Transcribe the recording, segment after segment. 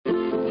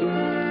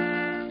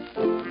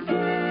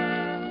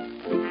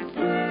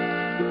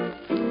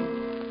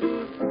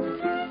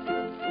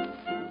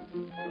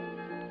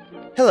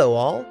Hello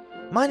all,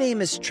 my name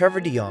is Trevor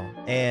DeYoung,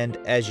 and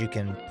as you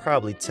can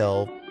probably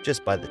tell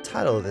just by the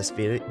title of this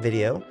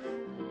video,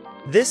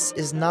 this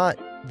is not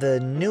the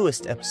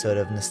newest episode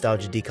of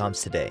Nostalgia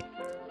Decoms Today.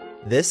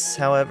 This,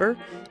 however,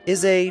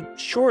 is a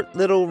short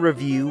little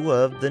review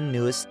of the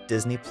newest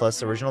Disney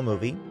Plus original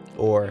movie,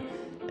 or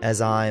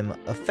as I'm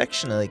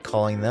affectionately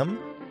calling them,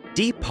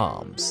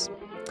 DPOMs.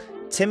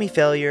 Timmy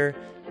Failure,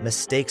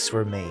 Mistakes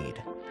Were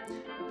Made.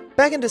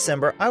 Back in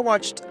December, I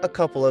watched a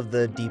couple of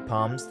the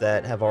DPOMs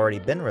that have already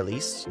been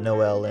released,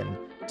 Noel and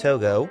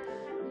Togo.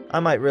 I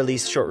might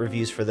release short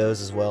reviews for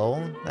those as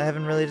well, I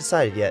haven't really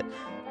decided yet.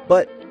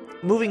 But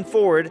moving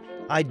forward,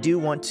 I do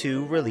want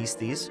to release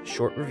these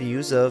short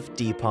reviews of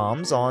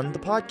DPOMs on the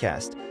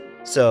podcast.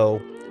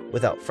 So,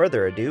 without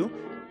further ado,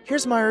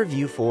 here's my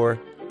review for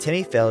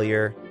Timmy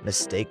Failure,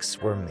 Mistakes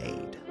Were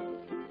Made.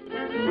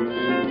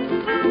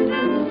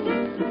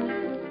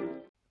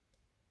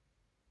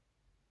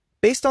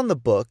 Based on the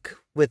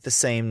book with the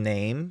same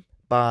name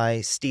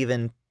by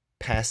Stephen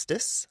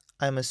Pastis,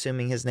 I'm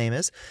assuming his name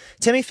is,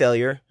 Timmy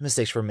Failure,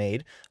 Mistakes Were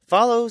Made,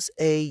 follows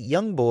a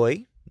young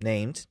boy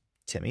named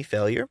Timmy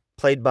Failure,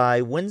 played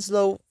by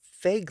Winslow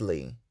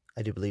Fegley,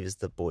 I do believe is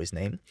the boy's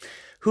name,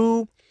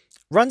 who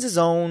runs his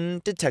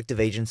own detective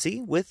agency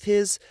with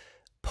his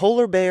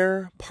polar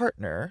bear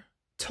partner,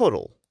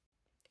 Total.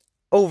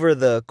 Over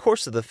the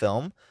course of the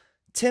film,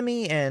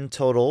 Timmy and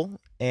Total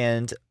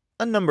and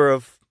a number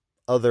of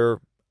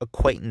other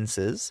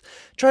acquaintances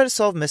try to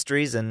solve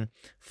mysteries and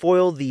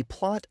foil the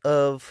plot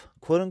of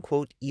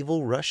quote-unquote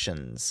evil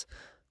Russians,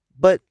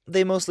 but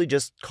they mostly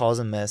just cause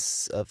a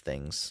mess of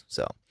things.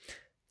 So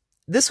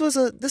this was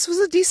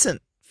a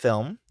decent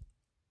film,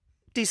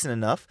 decent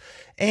enough,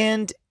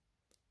 and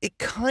it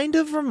kind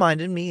of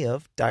reminded me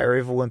of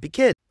Diary of a Wimpy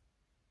Kid,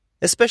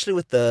 especially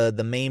with the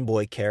main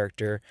boy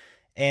character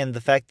and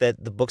the fact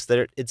that the books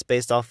that it's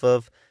based off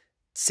of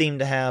seem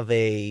to have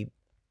a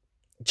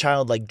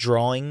childlike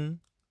drawing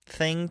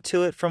thing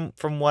to it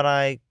from what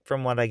I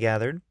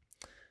gathered.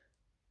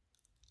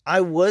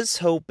 I was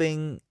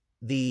hoping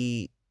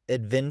the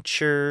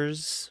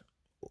adventures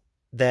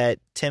that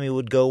Timmy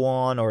would go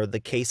on or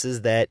the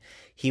cases that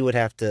he would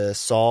have to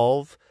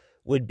solve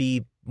would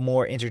be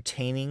more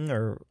entertaining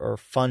or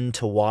fun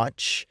to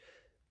watch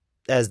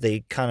as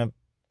they kind of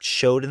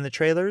showed in the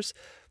trailers,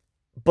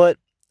 but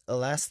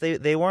alas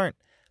they weren't.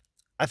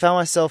 I found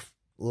myself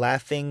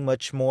laughing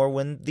much more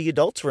when the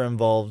adults were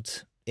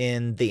involved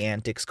in the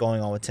antics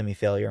going on with Timmy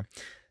Failure.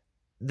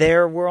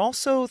 There were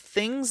also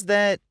things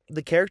that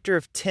the character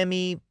of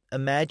Timmy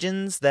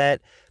imagines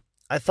that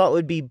I thought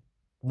would be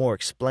more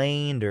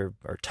explained or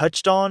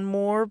touched on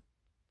more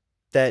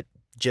that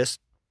just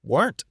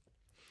weren't.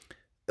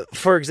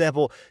 For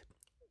example,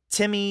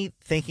 Timmy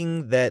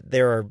thinking that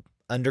there are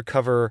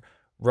undercover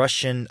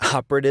Russian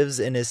operatives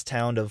in his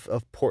town of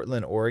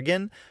Portland,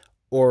 Oregon,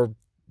 or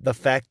the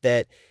fact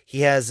that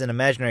he has an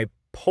imaginary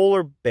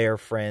polar bear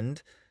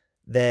friend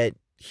that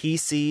he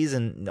sees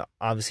and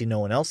obviously no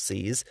one else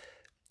sees.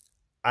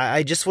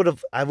 I would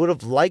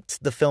have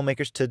liked the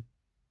filmmakers to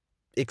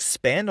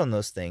expand on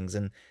those things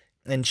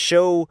and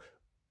show,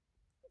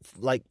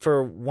 like,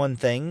 for one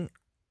thing,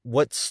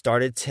 what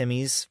started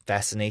Timmy's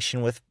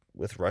fascination with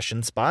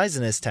Russian spies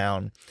in his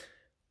town,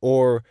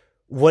 or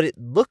what it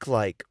looked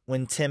like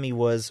when Timmy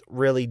was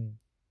really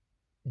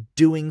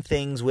doing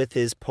things with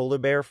his polar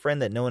bear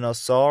friend that no one else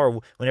saw,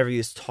 or whenever he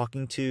was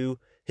talking to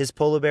his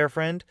polar bear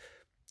friend,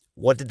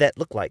 what did that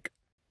look like?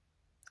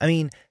 I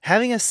mean,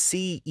 having us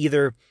see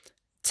either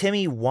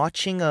Timmy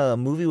watching a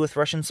movie with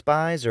Russian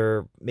spies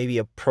or maybe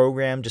a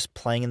program just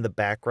playing in the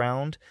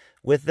background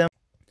with them,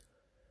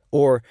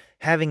 or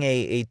having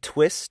a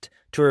twist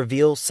to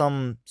reveal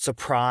some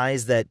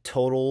surprise that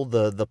Total,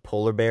 the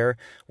polar bear,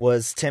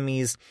 was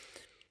Timmy's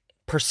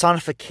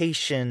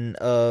personification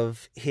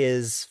of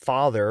his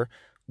father,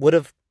 would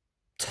have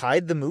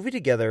tied the movie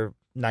together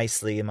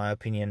nicely, in my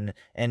opinion,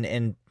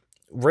 and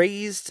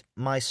raised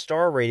my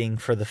star rating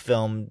for the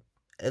film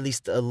at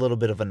least a little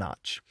bit of a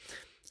notch.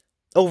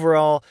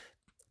 Overall,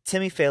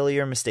 Timmy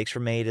Failure, Mistakes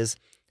Were Made is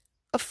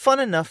a fun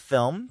enough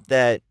film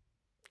that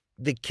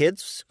the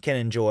kids can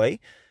enjoy.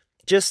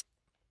 Just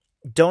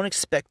don't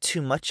expect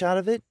too much out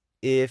of it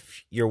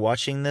if you're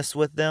watching this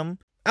with them.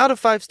 Out of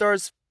 5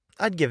 stars,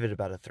 I'd give it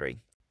about a 3.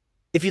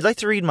 If you'd like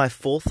to read my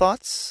full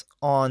thoughts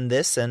on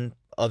this and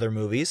other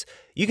movies,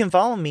 you can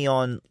follow me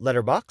on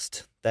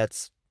Letterboxd.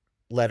 That's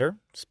letter,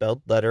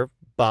 spelled letter,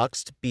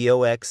 boxed,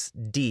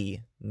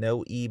 B-O-X-D.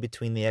 No E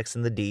between the X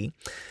and the D.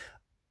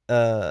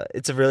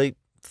 It's a really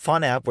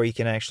fun app where you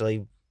can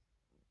actually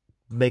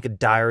make a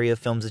diary of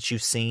films that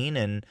you've seen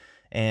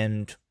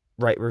and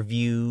write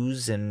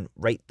reviews and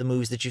rate the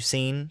movies that you've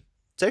seen.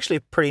 It's actually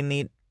a pretty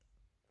neat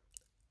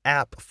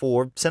app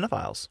for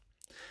cinephiles.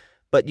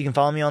 But you can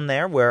follow me on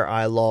there where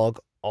I log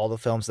all the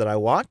films that I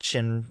watch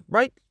and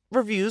write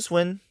reviews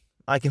when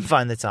I can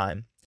find the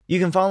time. You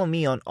can follow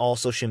me on all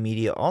social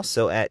media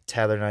also at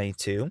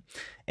Tyler92.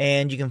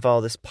 And you can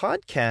follow this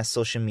podcast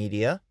social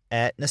media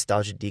at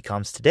Nostalgia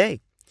Decoms Today.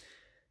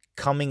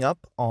 Coming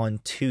up on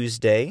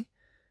Tuesday,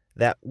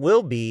 That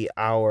will be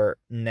our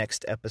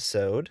next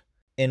episode,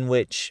 in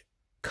which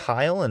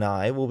Kyle and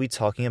I will be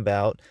talking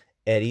about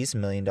Eddie's $1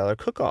 Million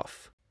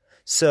Cook-Off.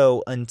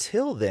 So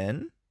until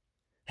then,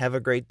 have a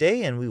great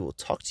day, and we will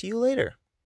talk to you later.